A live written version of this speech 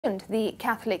The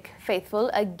Catholic faithful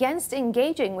against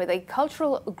engaging with a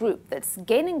cultural group that's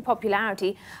gaining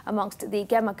popularity amongst the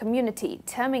GEMA community,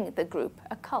 terming the group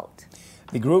a cult.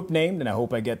 The group named, and I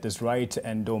hope I get this right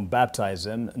and don't baptize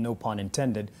them, no pun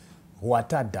intended,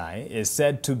 Gwata Ndai, is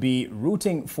said to be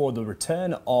rooting for the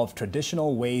return of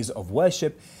traditional ways of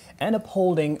worship and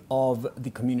upholding of the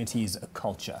community's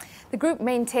culture. The group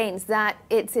maintains that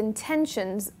its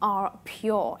intentions are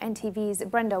pure. NTV's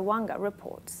Brenda Wanga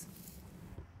reports.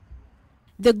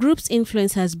 The group's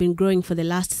influence has been growing for the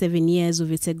last 7 years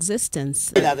of its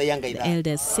existence. The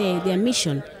elders say their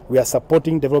mission. We are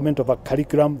supporting development of a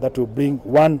curriculum that will bring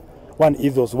one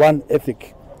ethos, one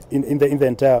ethic in the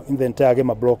entire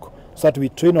GEMA block, so that we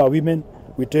train our women,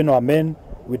 we train our men,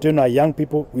 we train our young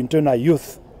people, we train our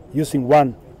youth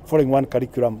following one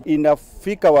curriculum.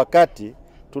 Inafika wakati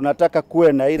tunataka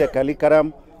kuwe na ile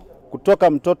curriculum kutoka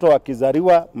mtoto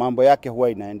akizaliwa mambo yake huwa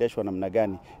inaendeshwa namna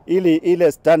gani, ili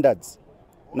ile standards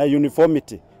na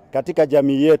uniformity katika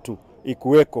jamii yetu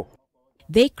ikuweko.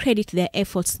 They credit their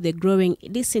efforts to the growing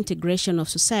disintegration of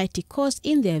society caused,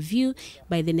 in their view,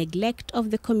 by the neglect of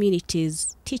the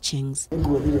community's teachings.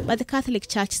 But the Catholic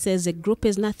Church says the group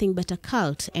is nothing but a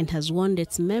cult and has warned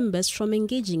its members from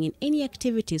engaging in any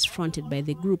activities fronted by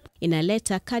the group. In a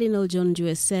letter, Cardinal John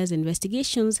Njue says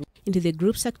investigations into the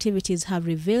group's activities have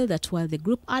revealed that while the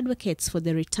group advocates for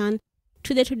the return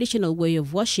to the traditional way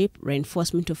of worship,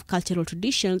 reinforcement of cultural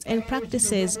traditions and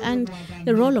practices, and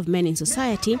the role of men in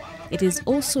society, it is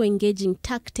also engaging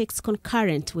tactics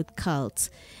concurrent with cults.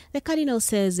 The Cardinal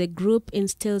says the group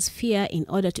instills fear in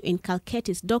order to inculcate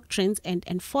its doctrines and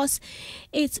enforce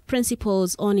its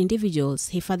principles on individuals.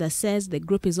 He further says the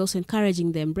group is also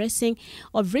encouraging the embracing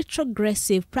of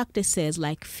retrogressive practices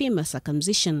like female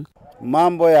circumcision.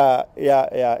 Mambo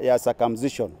ya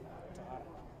circumcision,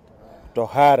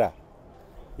 tohara,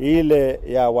 ile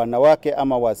ya wanawake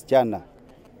ama wasichana,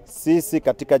 sisi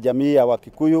katika jamii ya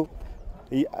Wakikuyu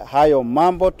hayo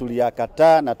mambo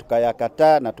tuliyakataa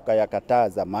na tukayakataa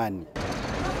zamani.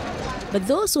 But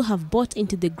those who have bought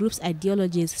into the group's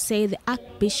ideologies say the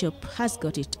Archbishop has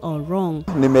got it all wrong.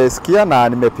 Nimesikia na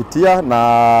nimepitia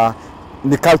na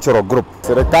ni cultural group.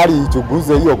 Serikali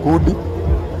ichunguze hiyo kudi,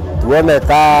 tuone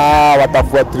kama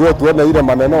watafuatilia, tuone ile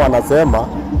maneno wanasema,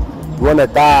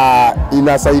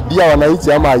 inasaidia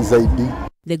wananchi ama haisaidii.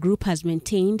 The group has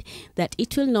maintained that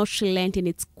it will not relent in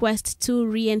its quest to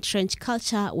re-entrench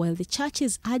culture, while the church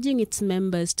is urging its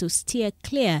members to steer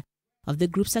clear of the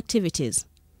group's activities.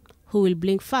 Who will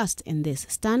blink first in this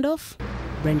standoff?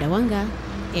 Brenda Wanga,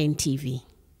 NTV.